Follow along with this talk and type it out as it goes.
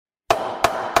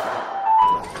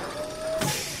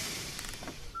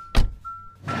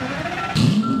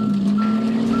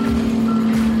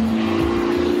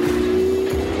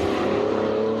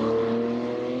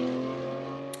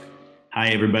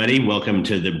Hi, everybody. Welcome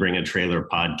to the Bring a Trailer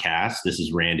podcast. This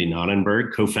is Randy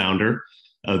Nonnenberg, co-founder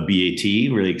of BAT.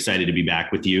 Really excited to be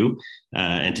back with you.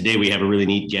 And today we have a really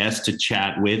neat guest to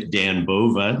chat with, Dan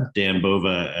Bova. Dan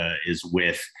Bova is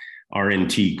with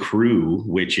RNT Crew,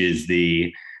 which is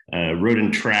the Road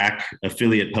and Track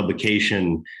affiliate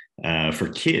publication for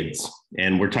kids.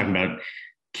 And we're talking about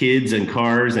kids and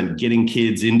cars and getting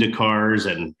kids into cars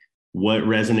and what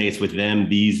resonates with them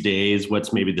these days,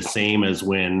 what's maybe the same as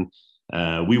when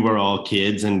we were all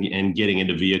kids and getting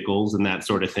into vehicles and that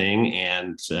sort of thing,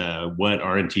 and what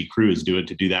RNT Crew is doing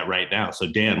to do that right now.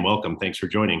 So Dan, welcome. Thanks for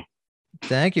joining.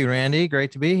 Thank you, Randy.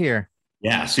 Great to be here.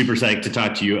 Yeah, super psyched to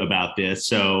talk to you about this.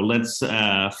 So let's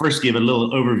first give a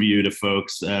little overview to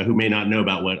folks who may not know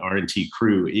about what RNT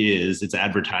Crew is. It's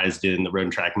advertised in the Road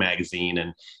and Track magazine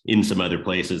and in some other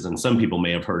places, and some people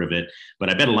may have heard of it, but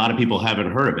I bet a lot of people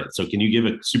haven't heard of it. So can you give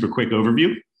a super quick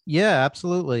overview? Yeah,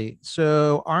 absolutely.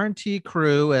 So RNT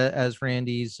Crew, as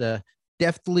Randy's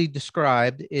deftly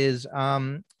described, is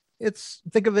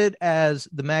think of it as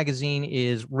the magazine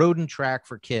is Road and Track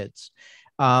for kids.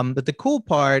 But the cool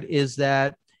part is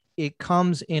that it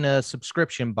comes in a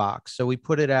subscription box. So we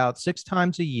put it out 6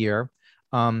 times a year.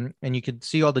 And you can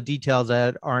see all the details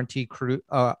at rtcrew.com.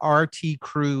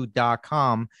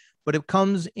 But it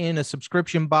comes in a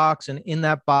subscription box. And in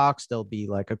that box, there'll be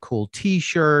like a cool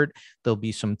t-shirt. There'll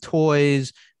be some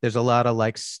toys. There's a lot of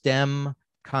like STEM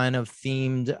kind of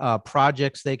themed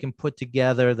projects they can put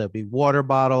together. There'll be water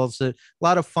bottles, a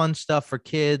lot of fun stuff for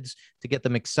kids to get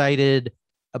them excited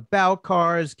about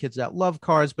cars, kids that love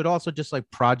cars, but also just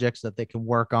like projects that they can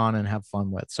work on and have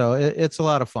fun with. So it's a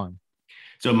lot of fun.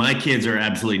 So my kids are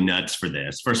absolutely nuts for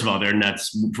this. First of all, they're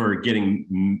nuts for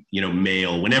getting,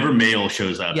 mail. Whenever mail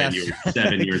shows up and you're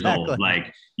 7 years Exactly. old,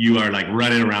 like you are like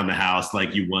running around the house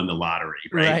like you won the lottery,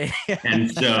 right?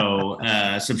 And so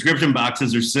subscription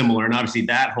boxes are similar. And obviously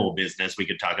that whole business, we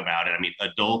could talk about it. I mean,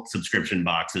 adult subscription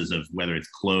boxes of whether it's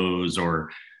clothes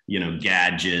or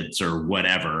gadgets or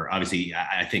whatever. Obviously,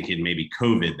 I think in maybe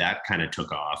COVID, that kind of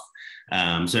took off.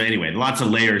 So anyway, lots of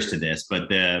layers to this, but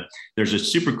there's a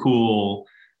super cool,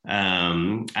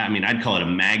 I'd call it a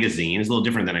magazine. It's a little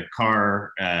different than a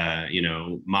car,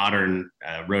 modern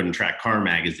road and track car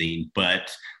magazine.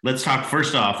 But let's talk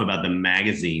first off about the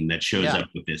magazine that shows up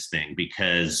with this thing,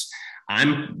 because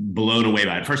I'm blown away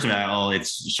by it. First of all,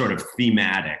 it's sort of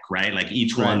thematic, right? Like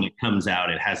each one that comes out,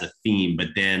 it has a theme, but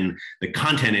then the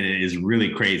content in it is really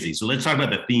crazy. So let's talk about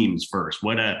the themes first.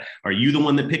 What are you the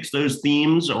one that picks those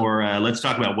themes, or let's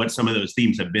talk about what some of those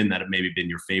themes have been that have maybe been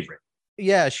your favorite?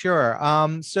 Yeah, sure.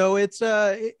 So it's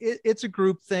a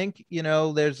group think.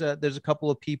 There's a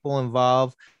couple of people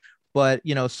involved, but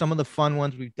some of the fun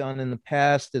ones we've done in the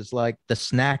past is like the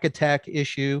snack attack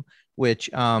issue, which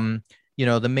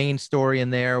the main story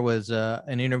in there was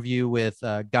an interview with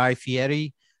Guy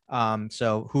Fieri,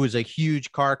 who is a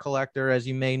huge car collector, as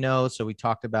you may know. So we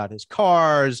talked about his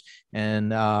cars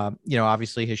and,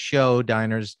 obviously his show,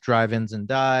 Diners, Drive-Ins, and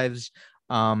Dives,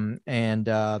 and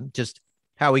just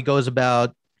how he goes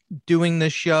about doing the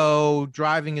show,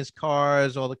 driving his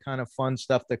cars, all the kind of fun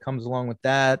stuff that comes along with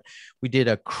that. We did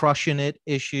a Crushing It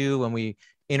issue, and we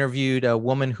interviewed a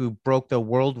woman who broke the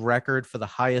world record for the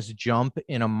highest jump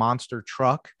in a monster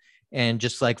truck, and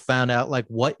just like found out like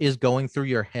what is going through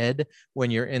your head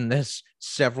when you're in this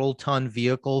several ton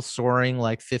vehicle soaring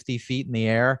like 50 feet in the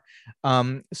air.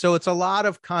 So it's a lot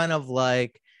of kind of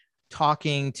like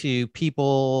talking to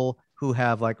people who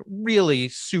have like really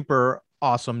super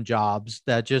awesome jobs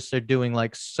that just are doing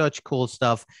like such cool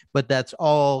stuff, but that's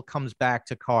all comes back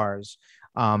to cars.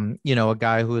 A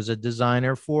guy who is a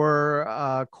designer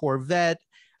for Corvette,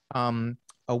 a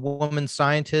woman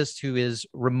scientist who is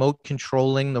remote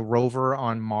controlling the rover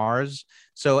on Mars.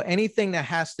 So anything that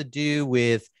has to do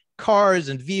with cars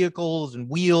and vehicles and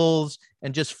wheels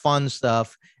and just fun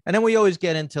stuff. And then we always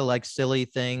get into like silly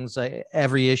things.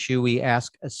 Every issue we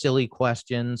ask a silly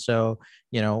question. So,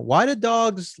 why do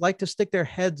dogs like to stick their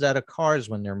heads out of cars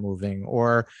when they're moving?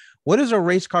 Or what does a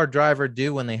race car driver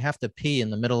do when they have to pee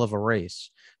in the middle of a race?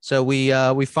 So we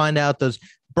find out those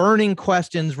burning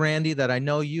questions, Randy, that I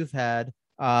know you've had,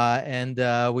 and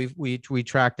we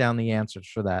track down the answers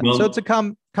for that. Well, so it's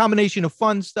a combination of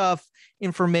fun stuff,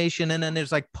 information, and then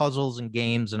there's like puzzles and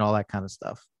games and all that kind of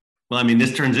stuff. Well, I mean,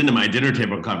 this turns into my dinner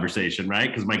table conversation, right?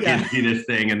 Because my kids see this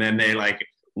thing and then they like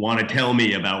want to tell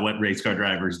me about what race car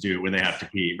drivers do when they have to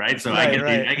pee, right? So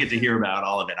I get to hear about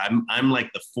all of it. I'm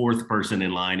like the 4th person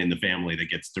in line in the family that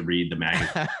gets to read the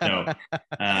magazine. So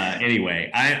anyway,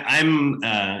 I'm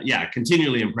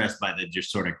continually impressed by the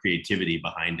just sort of creativity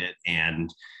behind it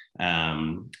and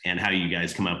how you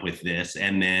guys come up with this.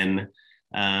 And then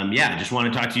Yeah, just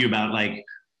want to talk to you about like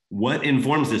what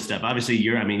informs this stuff. Obviously,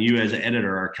 you as an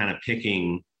editor are kind of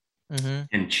picking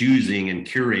and choosing and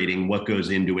curating what goes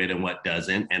into it and what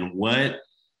doesn't, and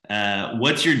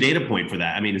what's your data point for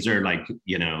that? I mean, is there like,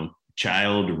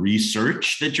 child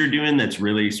research that you're doing that's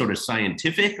really sort of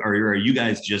scientific, or are you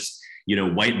guys just,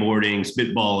 whiteboarding,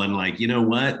 spitballing, like, you know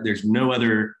what, there's no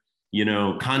other,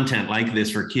 content like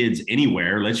this for kids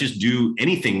anywhere. Let's just do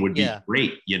anything would be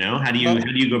great. How do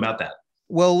you go about that?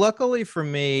 Well, luckily for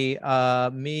me,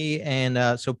 me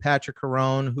and so Patrick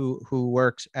Carone, who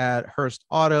works at Hearst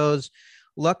Autos,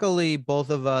 luckily both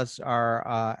of us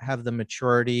are have the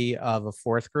maturity of a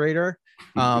fourth grader.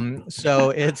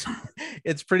 So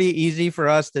it's pretty easy for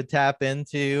us to tap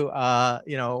into,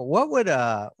 what would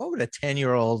a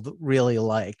 10-year-old really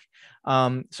like?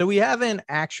 So we haven't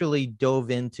actually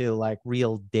dove into like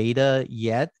real data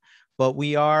yet. But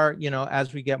we are,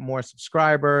 as we get more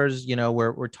subscribers,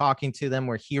 we're talking to them,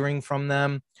 we're hearing from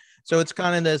them. So it's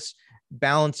kind of this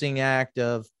balancing act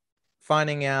of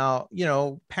finding out,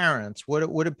 parents, what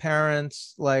do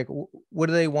parents like? What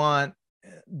do they want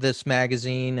this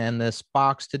magazine and this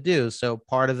box to do? So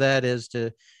part of that is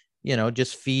to,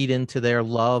 just feed into their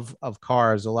love of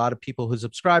cars. A lot of people who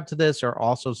subscribe to this are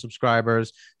also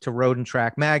subscribers to Road and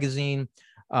Track magazine.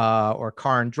 Or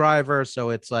Car and Driver.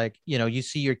 So it's like, you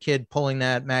see your kid pulling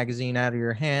that magazine out of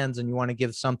your hands and you want to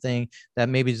give something that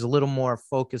maybe is a little more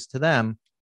focused to them.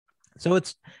 So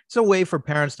it's a way for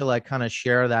parents to like kind of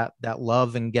share that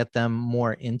love and get them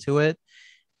more into it.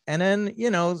 And then,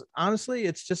 honestly,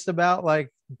 it's just about like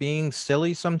being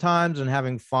silly sometimes and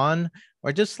having fun,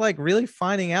 or just like really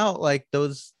finding out like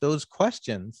those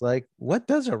questions, like what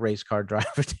does a race car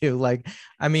driver do? Like,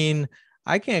 I mean,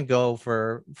 I can't go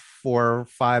for 4 or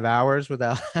 5 hours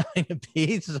without having a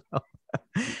pee. So.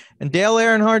 And Dale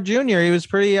Earnhardt Jr., he was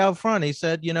pretty out front. He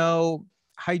said,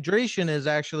 hydration is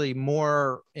actually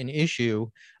more an issue.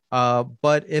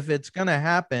 But if it's going to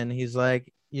happen, he's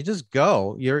like, you just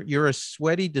go. You're a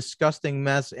sweaty, disgusting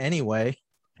mess anyway.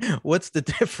 What's the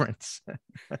difference?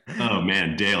 Oh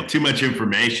man, Dale, too much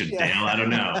information. Yeah. Dale, I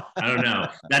don't know.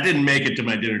 That didn't make it to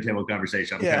my dinner table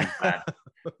conversation. I'm kind of glad.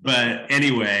 But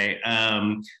anyway,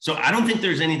 so I don't think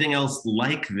there's anything else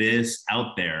like this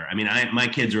out there. I mean, my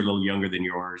kids are a little younger than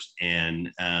yours,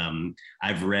 and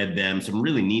I've read them some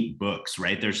really neat books,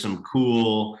 right? There's some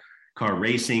cool car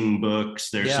racing books.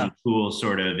 There's some cool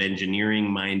sort of engineering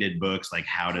minded books, like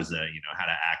how do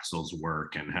axles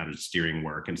work and how does steering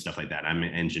work and stuff like that. I'm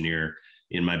an engineer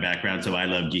in my background, so I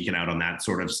love geeking out on that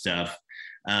sort of stuff.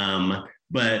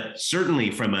 But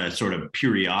certainly from a sort of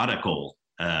periodical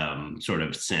sort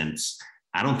of sense,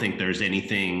 I don't think there's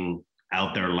anything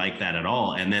out there like that at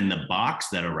all. And then the box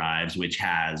that arrives, which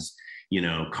has,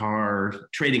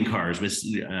 trading cards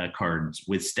with cards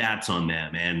with stats on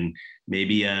them, and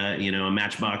maybe a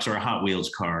Matchbox or a Hot Wheels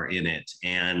car in it,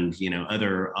 and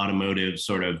other automotive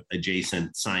sort of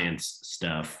adjacent science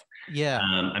stuff. Yeah.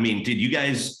 I mean, did you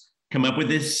guys come up with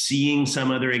this seeing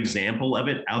some other example of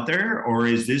it out there, or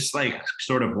is this like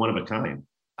sort of one of a kind?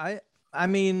 I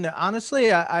mean,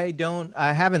 honestly, I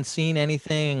haven't seen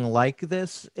anything like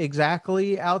this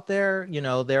exactly out there.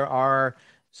 There are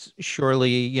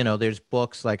surely, there's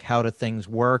books like How Do Things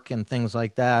Work and things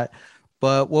like that.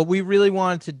 But what we really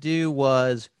wanted to do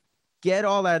was get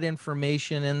all that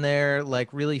information in there,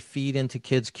 like really feed into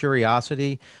kids'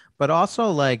 curiosity, but also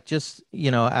like just,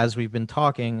 as we've been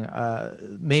talking,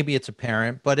 maybe it's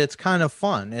apparent, but it's kind of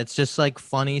fun. It's just like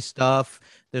funny stuff.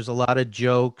 There's a lot of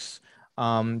jokes.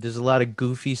 There's a lot of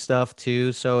goofy stuff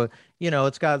too. So,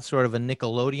 it's got sort of a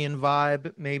Nickelodeon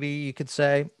vibe, maybe you could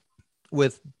say,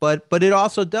 but it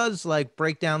also does like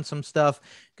break down some stuff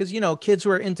because, kids who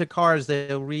are into cars,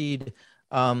 they'll read,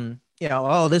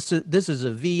 oh, this is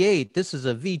a V8, this is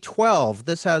a V12,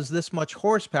 this has this much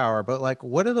horsepower, but like,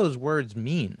 what do those words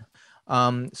mean?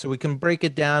 So we can break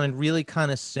it down in really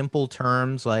kind of simple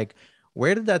terms, like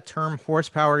where did that term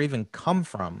horsepower even come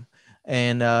from?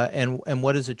 And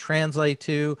what does it translate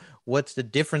to? What's the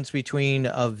difference between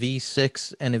a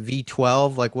V6 and a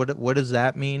V12? Like, what does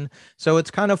that mean? So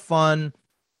it's kind of fun,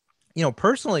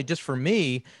 personally, just for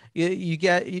me, you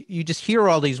just hear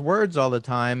all these words all the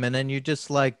time. And then you just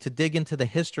like to dig into the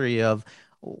history of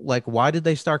like, why did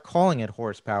they start calling it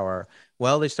horsepower?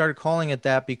 Well, they started calling it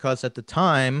that because at the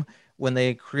time when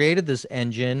they created this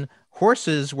engine,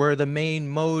 horses were the main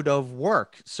mode of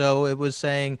work. So it was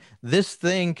saying this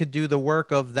thing could do the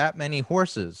work of that many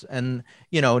horses. And,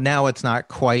 now it's not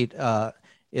quite the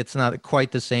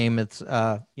same. It's,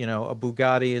 a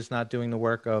Bugatti is not doing the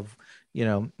work of,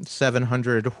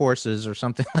 700 horses or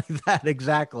something like that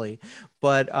exactly.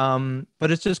 But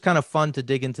it's just kind of fun to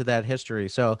dig into that history.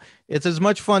 So it's as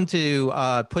much fun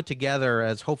to put together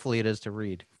as hopefully it is to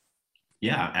read.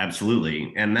 Yeah,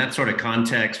 absolutely. And that sort of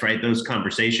context, right? Those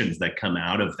conversations that come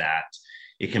out of that,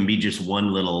 it can be just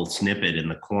one little snippet in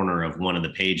the corner of one of the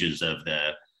pages of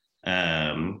the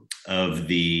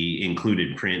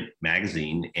included print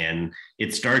magazine, and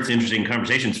it starts interesting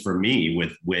conversations for me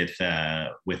with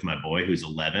my boy who's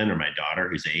 11, or my daughter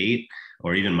who's 8,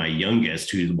 or even my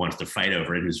youngest who wants to fight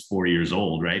over it, who's 4 years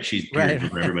old. Right? She's peering Right.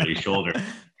 over everybody's shoulder,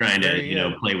 trying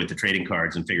to play with the trading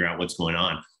cards and figure out what's going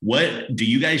on. What do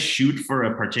you guys shoot for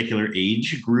a particular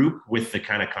age group with the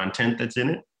kind of content that's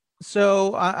in it?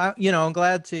 So I'm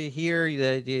glad to hear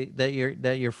that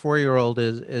your 4-year-old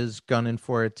is gunning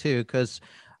for it too, because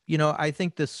I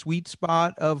think the sweet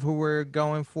spot of who we're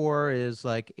going for is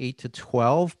like 8 to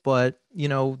 12, but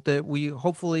that we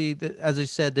hopefully, as I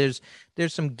said, there's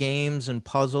some games and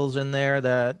puzzles in there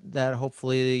that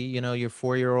hopefully your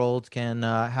 4-year-old can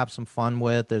have some fun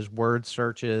with. There's word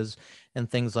searches and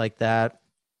things like that.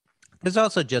 There's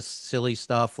also just silly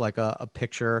stuff like a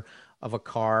picture of a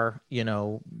car,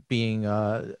 being,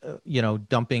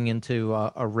 dumping into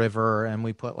a river, and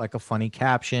we put like a funny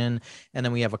caption, and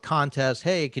then we have a contest.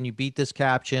 Hey, can you beat this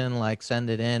caption? Like,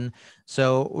 send it in.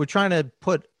 So we're trying to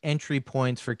put entry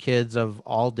points for kids of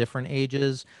all different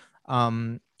ages.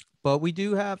 But we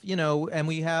do have, and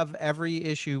we have every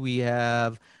issue, we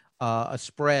have a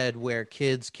spread where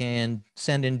kids can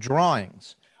send in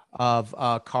drawings of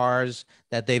cars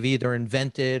that they've either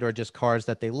invented or just cars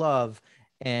that they love.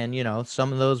 And,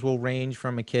 some of those will range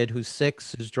from a kid who's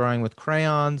 6 who's drawing with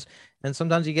crayons. And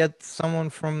sometimes you get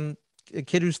someone from a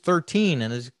kid who's 13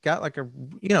 and has got like a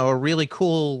really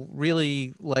cool,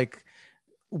 really like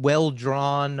well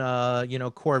drawn,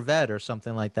 Corvette or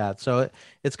something like that. So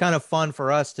it's kind of fun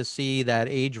for us to see that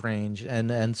age range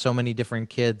and so many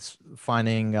different kids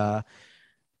finding,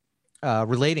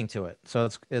 relating to it. So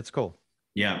it's cool.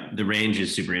 Yeah, the range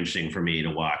is super interesting for me to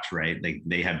watch, right?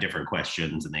 They have different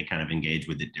questions and they kind of engage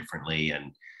with it differently.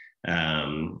 And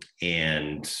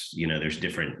there's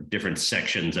different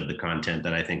sections of the content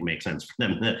that I think make sense for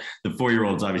them. The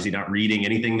 4-year-old's obviously not reading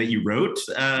anything that you wrote.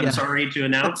 Yeah. Sorry to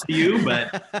announce to you,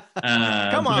 but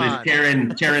Come on. but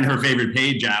is tearing her favorite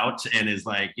page out and is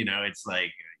like, it's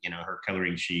like, her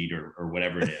coloring sheet or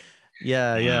whatever it is.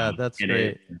 Yeah, that's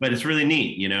great. But it's really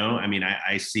neat. I mean,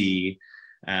 I see,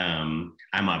 I'm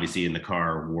obviously in the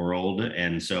car world,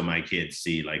 and so my kids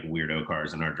see like weirdo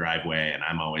cars in our driveway, and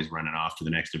I'm always running off to the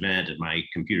next event, and my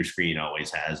computer screen always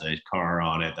has a car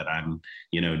on it that I'm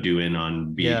doing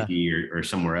on BAT or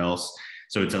somewhere else,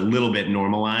 so it's a little bit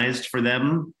normalized for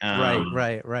them.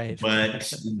 Right.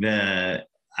 But the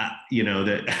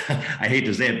I hate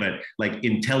to say it, but like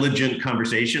intelligent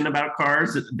conversation about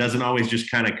cars doesn't always just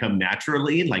kind of come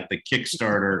naturally. Like the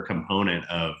Kickstarter component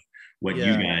of what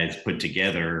you guys put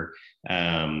together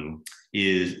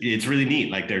it's really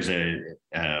neat. Like there's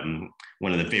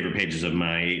one of the favorite pages of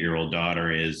my 8-year-old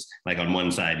daughter is like on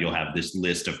one side you'll have this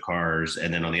list of cars,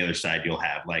 and then on the other side you'll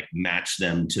have like match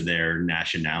them to their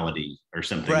nationality or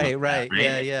something. Right.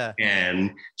 That, Yeah.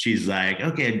 And she's like,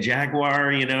 okay,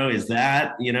 Jaguar, is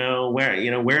that,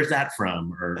 where, where's that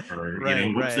from? Or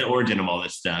what's the origin of all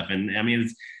this stuff? And I mean,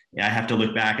 I have to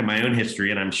look back at my own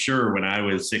history, and I'm sure when I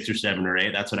was 6 or 7 or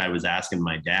 8, that's what I was asking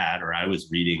my dad, or I was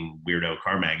reading weirdo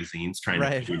car magazines trying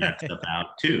to figure that stuff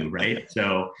out too, right?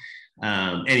 So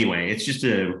anyway, it's just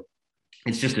a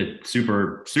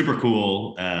super super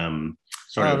cool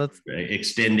sort of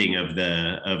extending of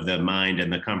the mind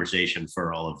and the conversation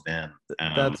for all of them.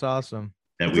 That's awesome.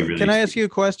 Can I ask you a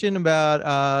question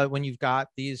about when you've got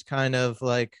these kind of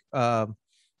like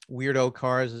weirdo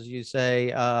cars, as you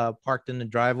say, parked in the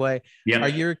driveway? Are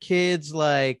your kids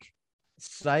like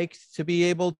psyched to be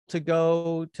able to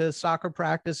go to soccer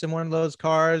practice in one of those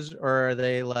cars, or are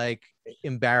they like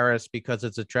embarrassed because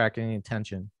it's attracting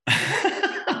attention?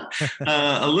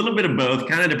 A little bit of both.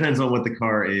 Kind of depends on what the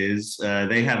car is.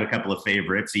 They have a couple of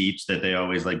favorites each that they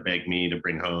always like beg me to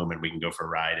bring home, and we can go for a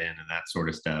ride in and that sort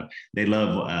of stuff. They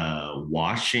love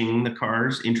washing the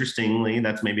cars. Interestingly,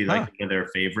 that's maybe like one of their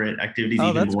favorite activities.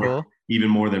 Cool. Even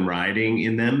more than riding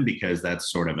in them, because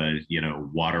that's sort of a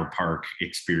water park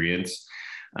experience.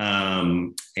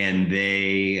 And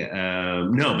they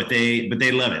no, but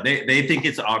they love it. They think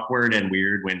it's awkward and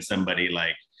weird when somebody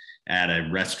like at a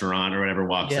restaurant or whatever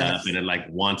walks up Yes. and it like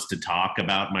wants to talk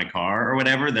about my car or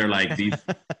whatever. They're like,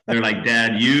 they're like,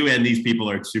 Dad, you and these people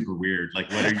are super weird.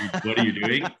 Like, what are you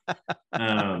doing?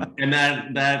 And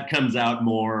that comes out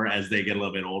more as they get a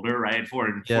little bit older, right? Fourth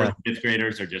and fifth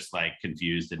graders are just like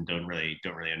confused and don't really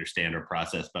understand or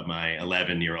process. But my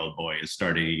 11-year-old boy is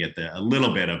starting to get a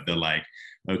little bit of the like,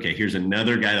 okay, here's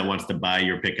another guy that wants to buy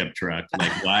your pickup truck.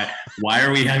 Like, why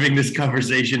are we having this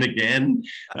conversation again?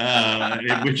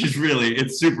 Which is really,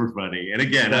 it's super funny. And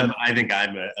again, I think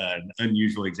I'm an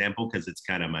unusual example because it's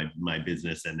kind of my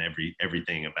business and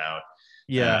everything about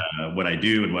what I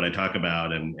do and what I talk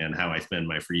about and how I spend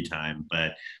my free time.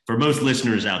 But for most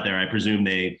listeners out there, I presume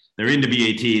they're into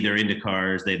BAT, they're into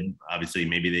cars. They obviously,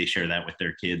 maybe they share that with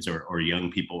their kids or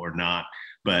young people or not,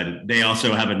 but they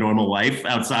also have a normal life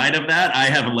outside of that.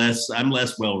 I'm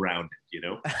less well-rounded, you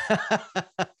know?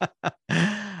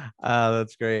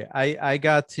 That's great. I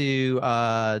got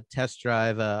to test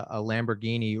drive a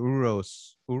Lamborghini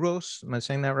Urus. Urus, am I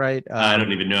saying that right? I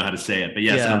don't even know how to say it, but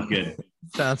yeah. Sounds good.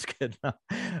 Sounds good.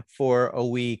 For a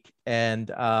week,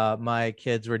 and my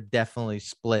kids were definitely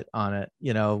split on it.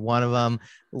 You know, one of them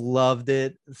loved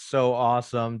it, so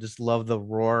awesome, just loved the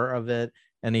roar of it,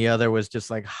 and the other was just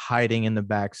like hiding in the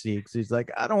back seat. He's like,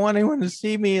 I don't want anyone to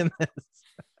see me in this.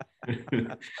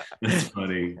 That's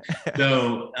funny.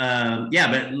 So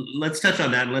but let's touch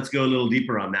on that and let's go a little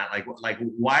deeper on that. Like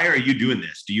why are you doing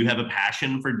this? Do you have a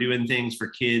passion for doing things for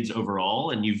kids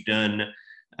overall, and you've done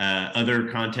other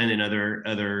content in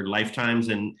other lifetimes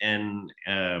and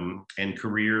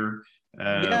career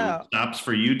stops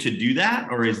for you to do that?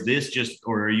 Or is this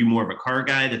or are you more of a car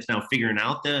guy that's now figuring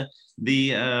out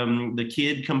the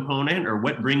kid component? Or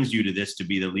what brings you to this to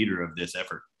be the leader of this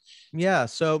effort? Yeah,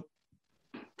 so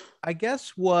I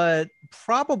guess what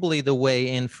probably the way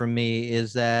in for me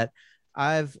is that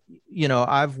I've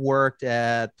worked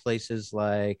at places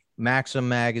like Maxim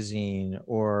Magazine,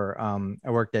 or I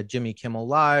worked at Jimmy Kimmel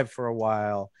Live for a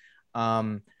while.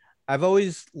 I've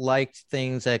always liked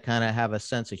things that kind of have a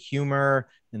sense of humor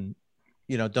and,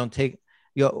 don't take,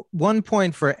 one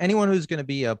point for anyone who's going to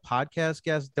be a podcast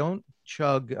guest, don't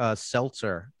chug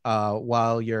seltzer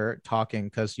while you're talking,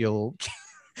 because you'll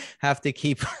have to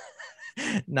keep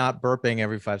not burping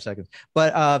every 5 seconds.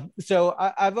 But so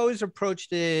I've always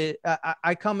approached it.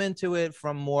 I come into it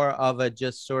from more of a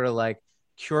just sort of like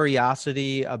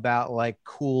curiosity about like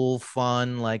cool,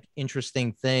 fun, like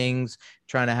interesting things,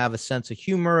 trying to have a sense of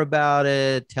humor about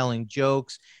it, telling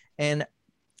jokes. And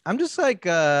I'm just like,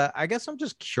 I guess I'm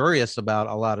just curious about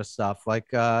a lot of stuff.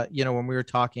 Like, when we were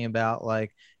talking about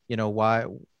like,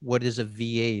 what is a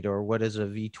V8 or what is a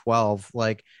V12,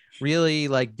 like really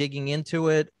like digging into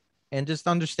it and just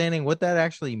understanding what that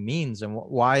actually means and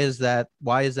why is that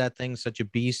thing such a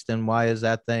beast and why is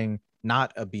that thing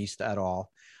not a beast at all.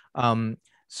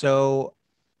 So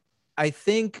I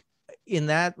think in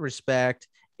that respect,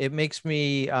 it makes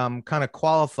me kind of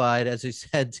qualified, as you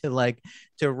said,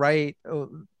 to write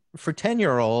for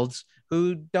 10-year-olds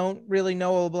who don't really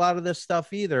know a lot of this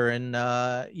stuff either. And,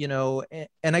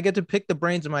 and I get to pick the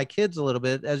brains of my kids a little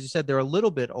bit. As you said, they're a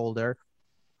little bit older,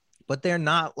 but they're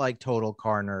not like total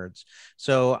car nerds.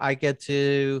 So I get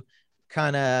to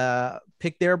kind of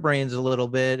pick their brains a little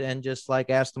bit and just like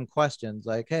ask them questions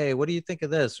like, hey, what do you think of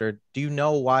this? Or do you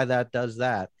know why that does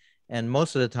that? And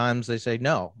most of the times they say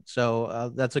no.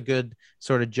 So that's a good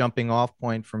sort of jumping off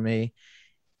point for me.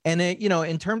 And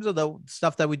in terms of the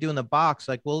stuff that we do in the box,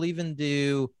 like we'll even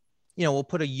do, we'll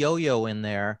put a yo-yo in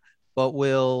there, but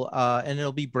we'll and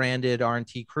it'll be branded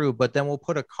R&T Crew, but then we'll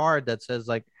put a card that says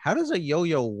like, how does a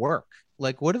yo-yo work?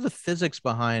 Like, what are the physics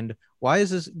behind, why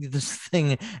is this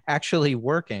thing actually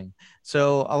working?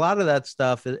 So a lot of that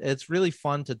stuff, it's really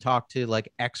fun to talk to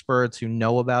like experts who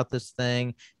know about this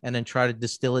thing and then try to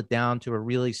distill it down to a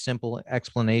really simple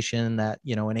explanation that,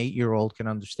 an 8-year-old can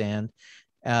understand.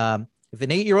 If an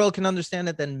 8-year-old can understand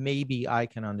it, then maybe I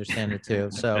can understand it too.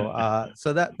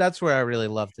 So that's where I really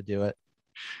love to do it.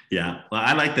 Yeah. Well,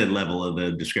 I like the level of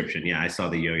the description. Yeah. I saw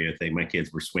the yo-yo thing. My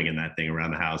kids were swinging that thing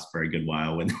around the house for a good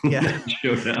while when it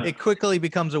showed up. It quickly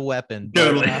becomes a weapon.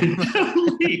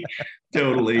 Totally.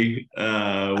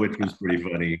 Which was pretty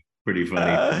funny.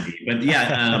 But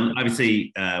yeah,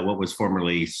 obviously what was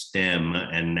formerly STEM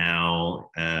and now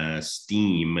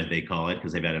STEAM, they call it,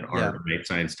 because they've added art, right?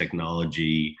 Science,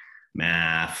 technology,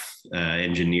 math,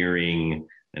 engineering,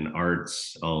 and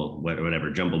arts, all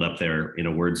whatever jumbled up there in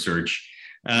a word search.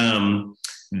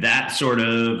 That sort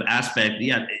of aspect,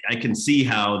 I can see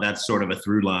how that's sort of a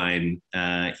through line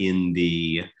in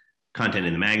the content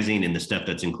in the magazine, in the stuff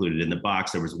that's included in the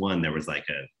box. There was like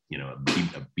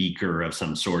a beaker of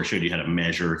some sort, showed you how to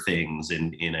measure things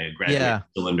in a graduated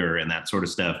cylinder and that sort of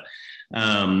stuff.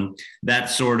 That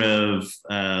sort of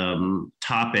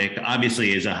topic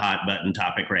obviously is a hot button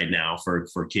topic right now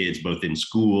for kids, both in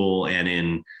school and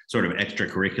in sort of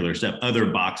extracurricular stuff. Other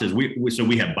boxes, so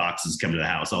we have boxes come to the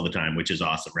house all the time, which is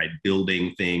awesome, right?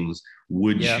 Building things,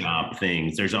 wood shop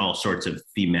things. There's all sorts of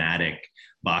thematic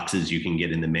boxes you can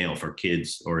get in the mail for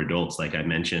kids or adults, like I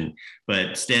mentioned.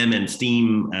 But STEM and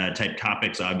STEAM type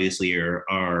topics obviously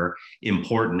are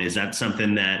important. Is that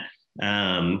something that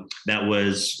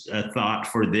was a thought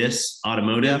for this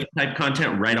automotive type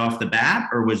content right off the bat,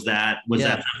 or was that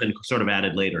something sort of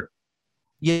added later?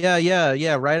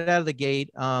 Yeah. Right out of the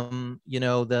gate, the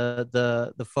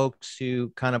folks who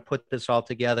kind of put this all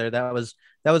together, that was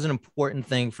an important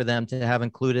thing for them to have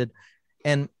included.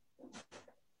 And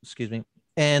excuse me.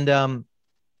 And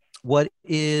what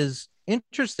is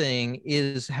interesting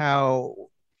is so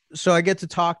I get to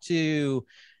talk to,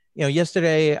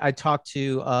 yesterday I talked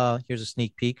to, here's a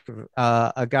sneak peek,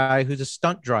 a guy who's a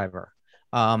stunt driver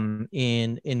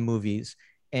in movies.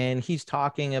 And he's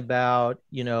talking about,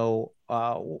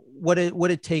 what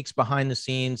it takes behind the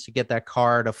scenes to get that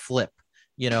car to flip,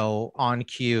 on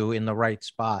cue in the right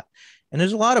spot. And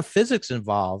there's a lot of physics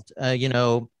involved,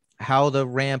 how the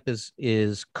ramp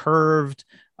is curved,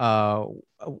 how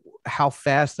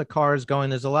fast the car is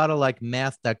going. There's a lot of like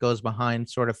math that goes behind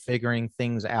sort of figuring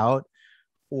things out.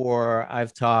 Or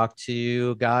I've talked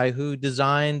to a guy who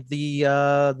designed the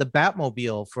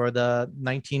Batmobile for the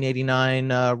 1989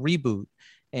 reboot,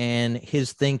 and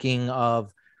his thinking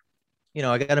of,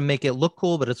 I got to make it look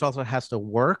cool, but it also has to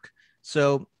work.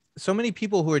 So many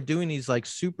people who are doing these like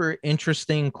super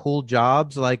interesting, cool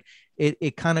jobs, like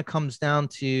it kind of comes down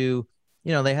to,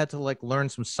 they had to like learn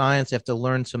some science, they have to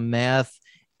learn some math,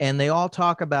 and they all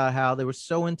talk about how they were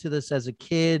so into this as a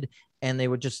kid, and they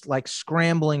were just like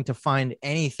scrambling to find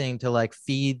anything to like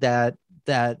feed that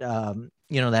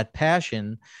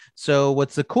passion. So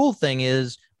what's the cool thing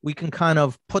is we can kind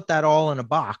of put that all in a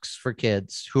box for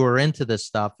kids who are into this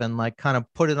stuff and like kind of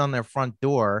put it on their front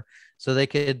door, so they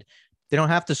don't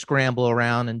have to scramble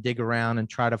around and dig around and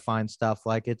try to find stuff.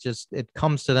 Like it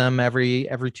comes to them every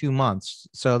 2 months.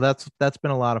 So that's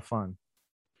been a lot of fun.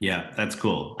 Yeah, that's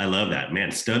cool. I love that,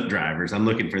 man. Stunt drivers. I'm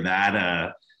looking for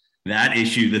that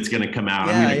issue that's going to come out.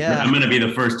 I'm going to be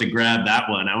the first to grab that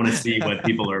one. I want to see what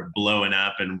people are blowing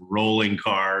up and rolling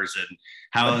cars and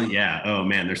how. Yeah. Oh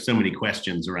man, there's so many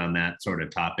questions around that sort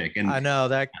of topic. And I know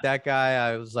that guy.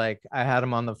 I was like, I had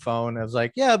him on the phone. I was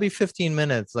like, yeah, it'll be 15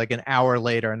 minutes. Like an hour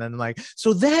later, and then like,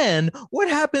 so then what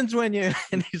happens when you?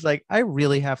 And he's like, I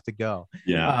really have to go.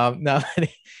 Yeah. No,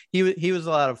 he was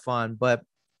a lot of fun, but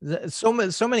so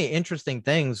many interesting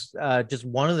things. Just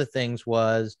one of the things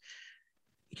was,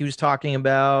 he was talking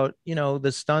about,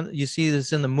 the stunt. You see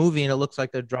this in the movie and it looks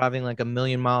like they're driving like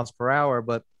 1,000,000 miles per hour.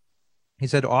 But he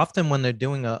said often when they're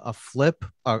doing a flip,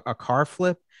 a car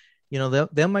flip,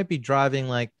 they might be driving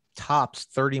like tops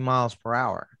 30 miles per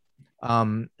hour.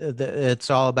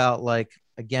 It's all about like,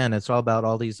 again, it's all about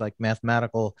all these like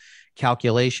mathematical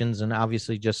calculations and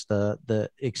obviously just the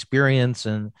experience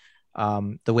and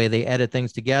the way they edit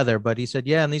things together. But he said,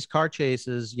 yeah, in these car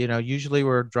chases, usually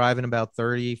we're driving about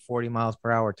 30, 40 miles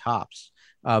per hour tops.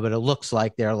 But it looks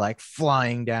like they're like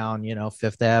flying down,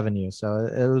 Fifth Avenue.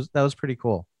 So that was pretty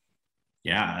cool.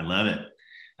 Yeah, I love it.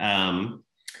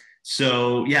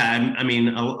 So yeah, I mean,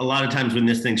 a lot of times when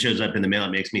this thing shows up in the mail,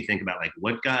 it makes me think about like,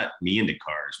 what got me into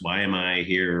cars? Why am I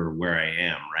here where I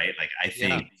am? Right. Like I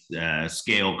think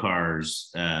scale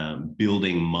cars,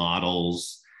 building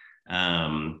models,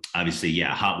 obviously,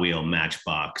 yeah, Hot Wheel,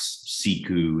 Matchbox,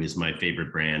 Siku is my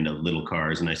favorite brand of little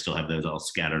cars, and I still have those all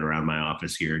scattered around my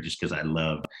office here just because I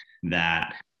love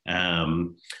that.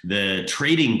 The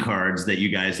trading cards that you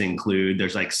guys include,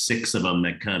 there's like 6 of them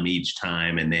that come each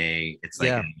time, and it's like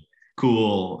a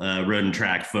cool road and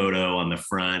track photo on the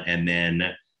front, and then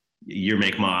your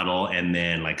make, model, and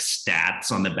then like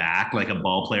stats on the back, like a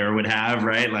ball player would have,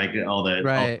 right? Like all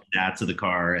the stats of the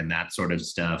car and that sort of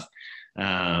stuff.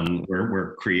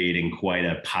 We're creating quite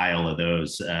a pile of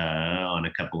those on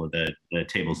a couple of the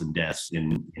tables and desks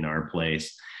in our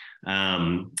place.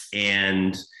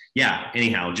 And yeah,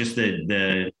 anyhow, just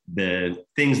the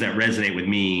things that resonate with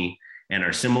me and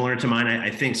are similar to mine. I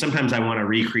think sometimes I want to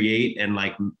recreate and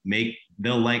like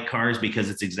they'll like cars because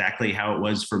it's exactly how it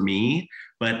was for me.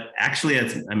 But actually,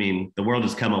 the world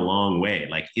has come a long way.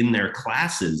 Like in their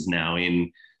classes now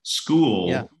in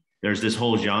school, there's this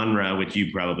whole genre, which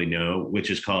you probably know, which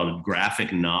is called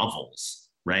graphic novels,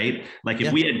 right? Like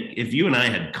if you and I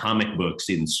had comic books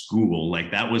in school,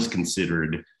 like that was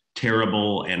considered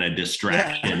terrible and a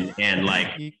distraction and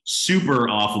like super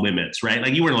off limits, right?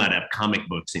 Like you weren't allowed to have comic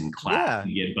books in class.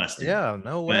 You get busted. Yeah,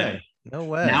 no way. No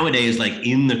way. Nowadays, like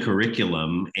in the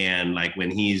curriculum, and like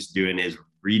when he's doing his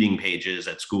reading pages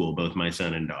at school, both my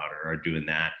son and daughter are doing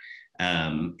that.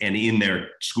 And in their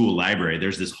school library,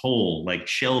 there's this whole like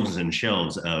shelves and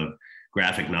shelves of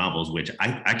graphic novels, which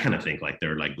I kind of think like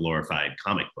they're like glorified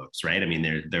comic books, right? I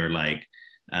mean, they're like,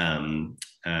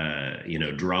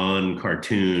 drawn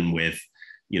cartoon with,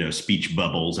 speech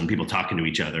bubbles and people talking to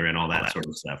each other and all that sort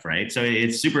of stuff, right? So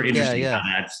it's super interesting how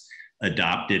that's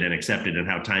adopted and accepted and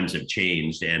how times have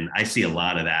changed. And I see a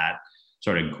lot of that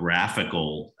sort of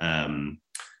graphical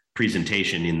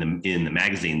presentation in the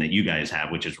magazine that you guys have,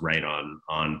 which is right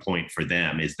on point for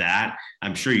them. Is that,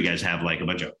 I'm sure you guys have like a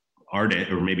bunch of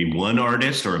artist, or maybe one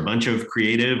artist or a bunch of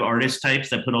creative artist types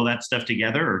that put all that stuff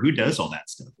together, or who does all that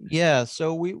stuff? Yeah,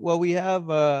 so we have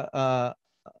an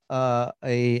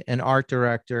art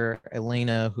director,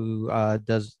 Elena, who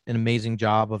does an amazing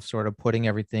job of sort of putting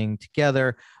everything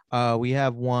together. We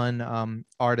have one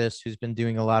artist who's been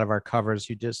doing a lot of our covers,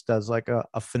 who just does like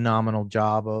a phenomenal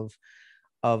job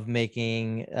of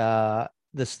making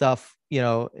the stuff.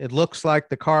 It looks like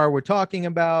the car we're talking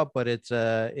about, but it's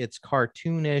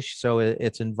cartoonish, so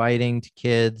it's inviting to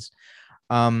kids.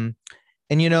 And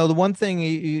the one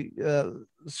thing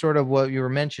sort of what you were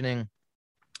mentioning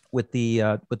with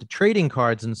the trading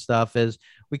cards and stuff is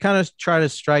we kind of try to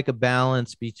strike a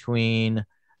balance between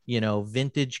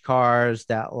vintage cars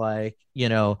that, like,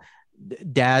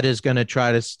 dad is going to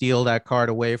try to steal that card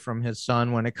away from his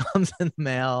son when it comes in the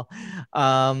mail,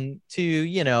 to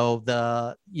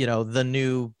the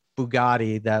new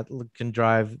Bugatti that can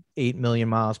drive 8 million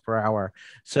miles per hour.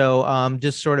 So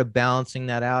just sort of balancing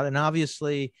that out. And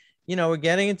obviously, we're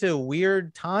getting into a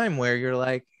weird time where you're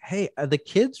like, hey, are the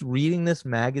kids reading this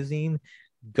magazine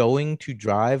going to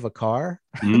drive a car?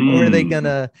 Or are they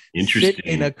gonna sit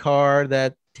in a car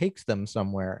that takes them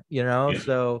somewhere?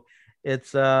 So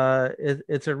it's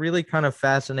a really kind of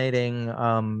fascinating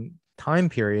time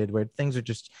period where things are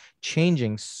just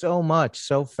changing so much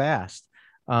so fast.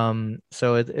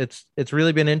 So it's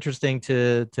really been interesting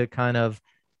to kind of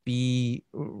be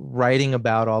writing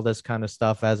about all this kind of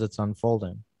stuff as it's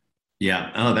unfolding.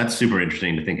 Yeah. Oh, that's super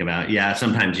interesting to think about. Yeah.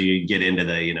 Sometimes you get into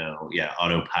the,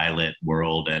 autopilot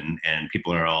world and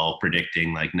people are all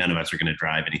predicting like none of us are going to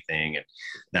drive anything and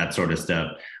that sort of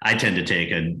stuff. I tend to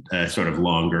take a sort of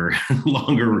longer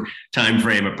time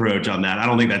frame approach on that. I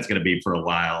don't think that's going to be for a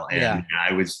while. And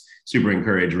I was super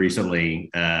encouraged recently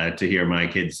to hear my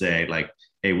kids say like,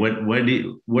 hey, what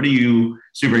are you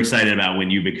super excited about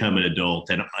when you become an adult?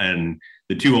 And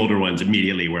the two older ones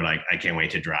immediately were like, I can't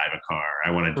wait to drive a car.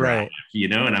 I want to drive,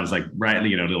 and I was like, right, a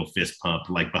little fist pump,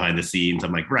 like behind the scenes.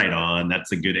 I'm like, right on.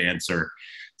 That's a good answer.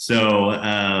 So,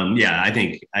 I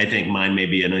think mine may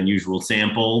be an unusual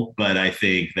sample, but I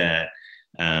think that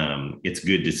it's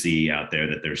good to see out there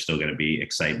that there's still going to be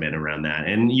excitement around that.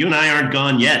 And you and I aren't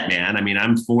gone yet, man. I mean,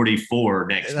 I'm 44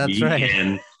 next week. Right.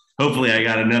 And hopefully I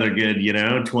got another good,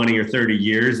 20 or 30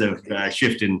 years of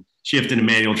shifting a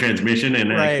manual transmission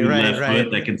and a left foot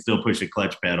that can still push a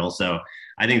clutch pedal. So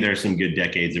I think there's some good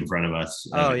decades in front of us.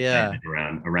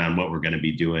 Around what we're going to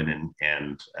be doing.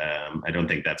 And I don't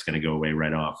think that's going to go away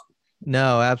right off.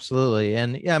 No, absolutely.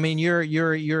 And yeah, I mean,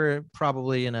 you're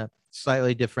probably in a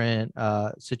slightly different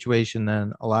situation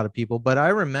than a lot of people, but I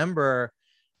remember,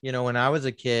 when I was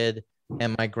a kid,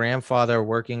 and my grandfather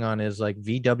working on his like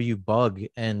VW Bug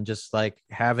and just like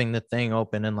having the thing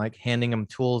open and like handing him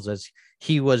tools as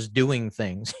he was doing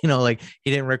things, like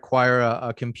he didn't require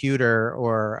a computer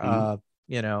or,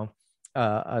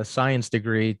 a science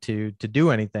degree to do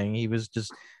anything. He was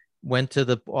just went to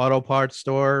the auto parts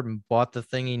store and bought the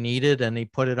thing he needed and he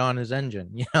put it on his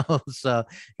engine, so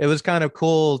it was kind of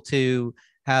cool to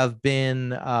have been,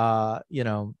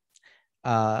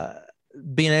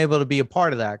 being able to be a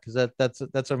part of that, because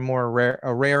that's a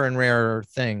rare and rarer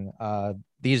thing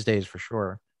these days for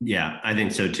sure. Yeah, I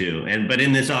think so too. But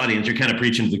in this audience, you're kind of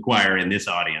preaching to the choir in this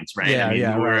audience, right?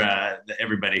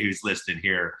 Everybody who's listed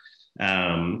here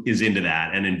is into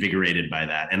that and invigorated by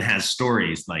that and has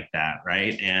stories like that,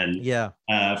 right? And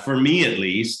for me at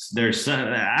least, there's some,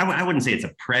 I wouldn't say it's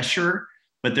a pressure,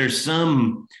 but there's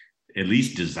some at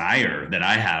least desire that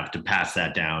I have to pass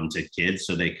that down to kids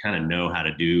so they kind of know how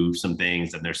to do some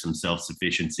things, and there's some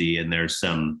self-sufficiency, and there's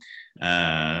some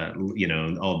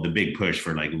all the big push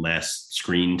for like less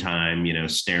screen time,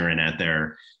 staring at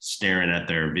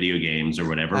their video games or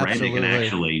whatever. Absolutely. Right, they can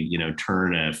actually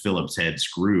turn a Phillips head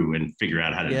screw and figure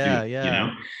out how to do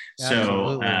it.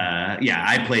 So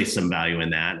I place some value in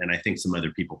that, and I think some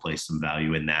other people place some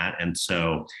value in that. And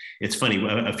so it's funny,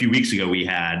 a few weeks ago we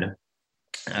had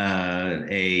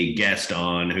a guest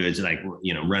on who is like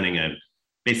running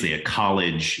basically a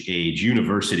college age,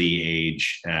 university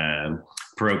age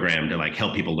program to like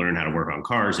help people learn how to work on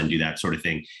cars and do that sort of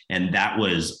thing. And that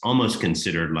was almost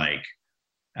considered like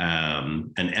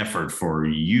an effort for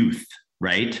youth,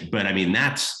 right? But I mean,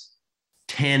 that's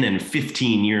 10 and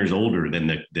 15 years older than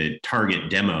the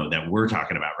target demo that we're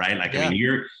talking about, right? Like, I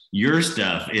mean, your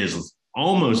stuff is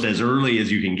almost as early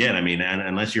as you can get. I mean,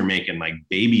 unless you're making like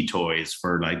baby toys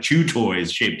for like chew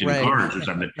toys shaped in cars or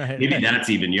something, maybe that's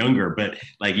even younger. But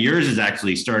like yours is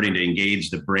actually starting to engage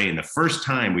the brain. The first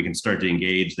time we can start to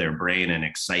engage their brain and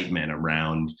excitement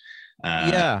around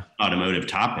automotive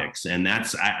topics. And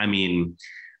that's, I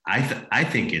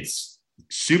think it's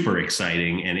super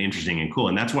exciting and interesting and cool.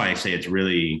 And that's why I say it's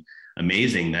really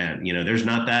amazing that there's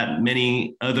not that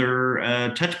many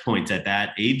other touch points at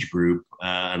that age group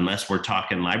unless we're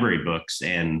talking library books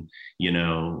and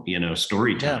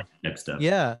storytelling type stuff.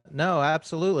 Yeah, no,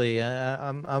 absolutely.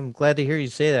 I'm glad to hear you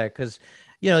say that, because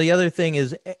the other thing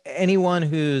is anyone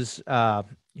who's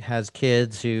has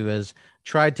kids who has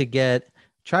tried to get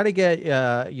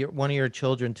one of your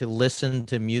children to listen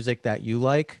to music that you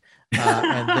like,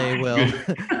 and they will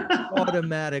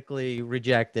automatically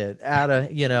reject it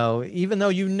even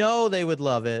though they would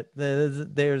love it.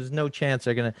 There's no chance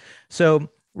they're gonna. So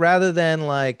rather than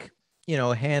like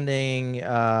handing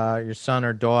your son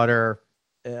or daughter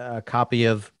a copy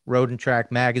of Road and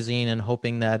Track magazine and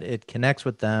hoping that it connects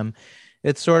with them,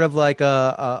 it's sort of like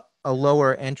a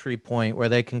lower entry point where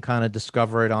they can kind of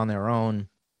discover it on their own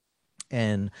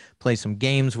and play some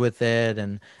games with it,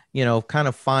 and kind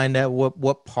of find out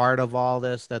what part of all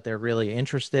this that they're really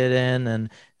interested in, and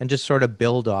just sort of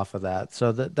build off of that.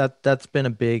 So that's been a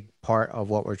big part of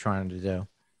what we're trying to do.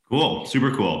 Cool.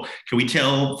 Super cool. Can we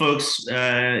tell folks,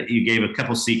 you gave a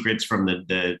couple secrets from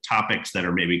the topics that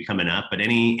are maybe coming up, but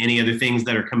any other things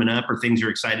that are coming up or things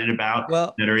you're excited about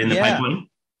that are in the pipeline?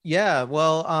 Yeah,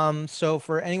 well, so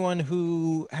for anyone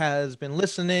who has been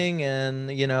listening and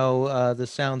this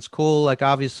sounds cool, like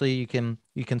obviously you can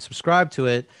subscribe to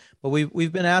it, but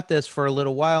we've been at this for a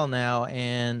little while now,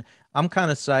 and I'm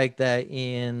kind of psyched that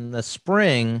in the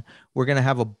spring we're gonna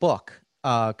have a book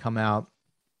come out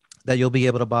that you'll be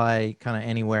able to buy kind of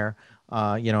anywhere,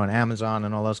 on Amazon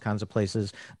and all those kinds of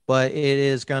places. But it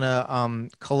is going to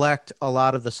collect a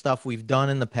lot of the stuff we've done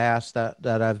in the past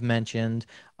that I've mentioned.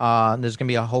 There's going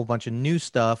to be a whole bunch of new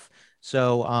stuff.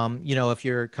 So, if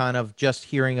you're kind of just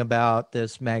hearing about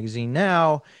this magazine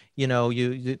now, you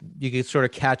can sort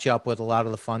of catch up with a lot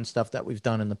of the fun stuff that we've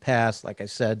done in the past. Like I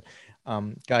said,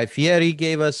 Guy Fieri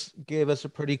gave us a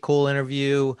pretty cool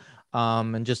interview,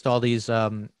 and just all these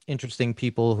interesting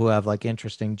people who have like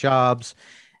interesting jobs.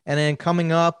 And then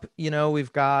coming up,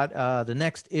 we've got the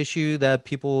next issue that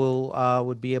people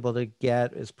would be able to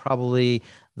get is probably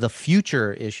the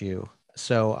future issue.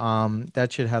 So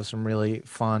that should have some really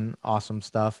fun, awesome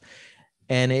stuff.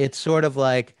 And it's sort of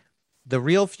like the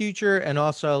real future and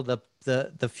also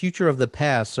the future of the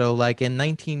past. So like in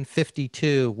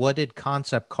 1952, what did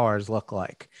concept cars look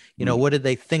like? What did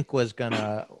they think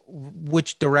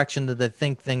which direction did they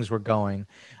think things were going?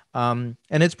 And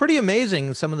it's pretty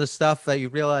amazing, some of the stuff that you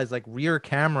realize, like rear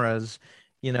cameras,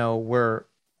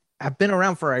 have been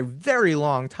around for a very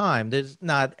long time. There's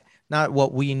not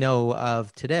what we know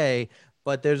of today,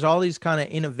 but there's all these kind of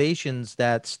innovations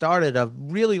that started a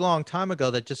really long time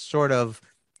ago that just sort of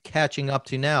catching up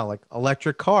to now, like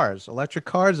electric cars. Electric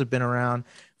cars have been around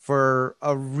for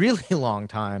a really long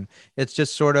time. It's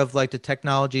just sort of like the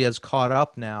technology has caught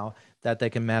up now that they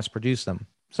can mass produce them.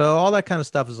 So all that kind of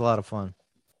stuff is a lot of fun.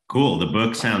 Cool. The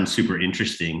book sounds super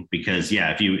interesting because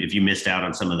if you missed out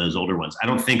on some of those older ones, I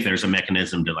don't think there's a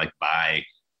mechanism to like buy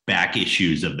back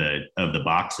issues of the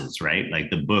boxes, right? Like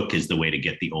the book is the way to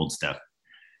get the old stuff.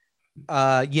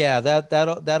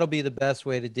 That'll be the best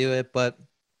way to do it. But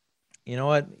you know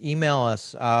what? Email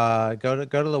us. Go to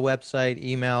the website.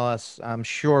 Email us. I'm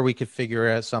sure we could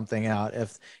figure something out.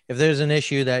 If there's an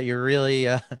issue that you really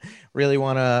really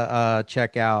want to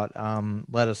check out,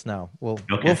 let us know. We'll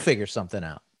figure something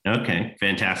out. Okay,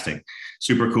 fantastic.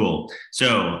 Super cool.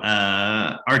 So,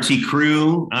 RT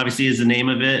Crew obviously is the name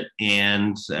of it.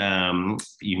 And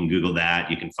you can Google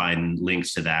that. You can find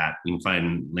links to that. You can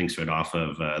find links to it off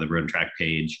of the Road and Track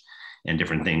page and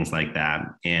different things like that.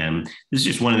 And this is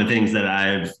just one of the things that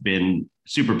I've been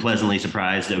super pleasantly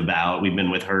surprised about. We've been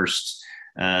with Hearst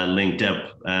linked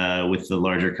up with the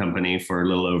larger company for a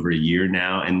little over a year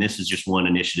now. And this is just one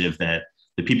initiative that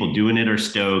the people doing it are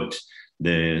stoked.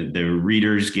 The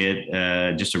readers get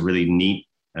just a really neat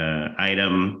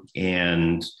item,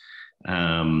 and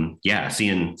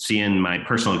seeing my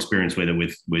personal experience with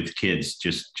it with kids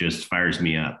just fires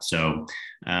me up. So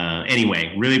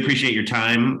anyway, really appreciate your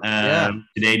time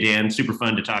today, Dan. Super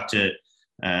fun to talk to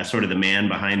sort of the man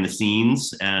behind the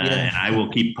scenes, and I will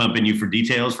keep pumping you for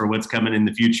details for what's coming in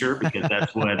the future, because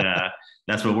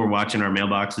that's what we're watching our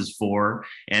mailboxes for.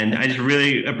 And I just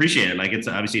really appreciate it. Like, it's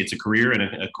obviously it's a career and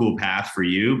a cool path for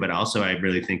you, but also I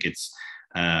really think it's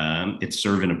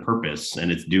serving a purpose,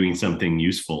 and it's doing something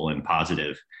useful and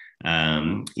positive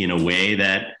in a way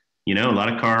that, a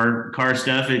lot of car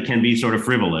stuff, it can be sort of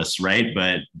frivolous, right?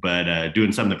 But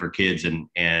doing something for kids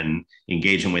and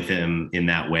engaging with them in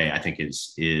that way, I think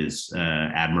is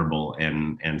admirable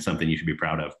and something you should be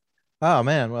proud of. Oh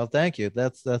man, well, thank you.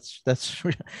 That's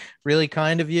really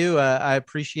kind of you. I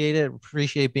appreciate it.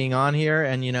 Appreciate being on here.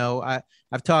 And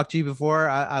I've talked to you before.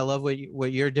 I love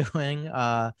what you're doing.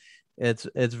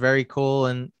 It's very cool.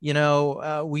 And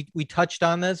we touched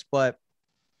on this, but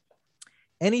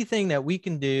anything that we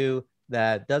can do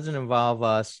that doesn't involve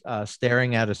us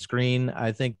staring at a screen,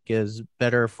 I think is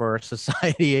better for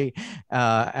society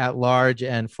at large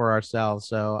and for ourselves.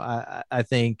 So I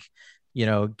think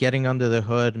getting under the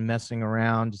hood and messing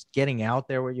around, just getting out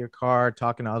there with your car,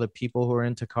 talking to other people who are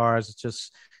into cars.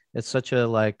 It's such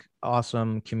a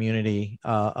awesome community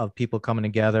of people coming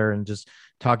together and just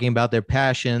talking about their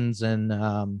passions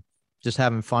and just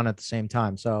having fun at the same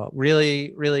time. So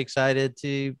really, really excited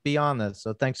to be on this.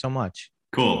 So thanks so much.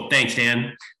 Cool. Thanks,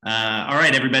 Dan. All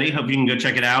right, everybody. Hope you can go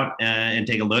check it out and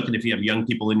take a look. And if you have young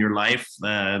people in your life,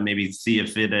 maybe see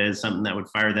if it is something that would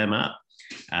fire them up.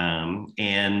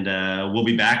 And we'll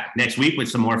be back next week with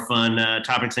some more fun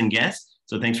topics and guests.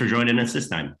 So thanks for joining us this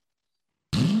time.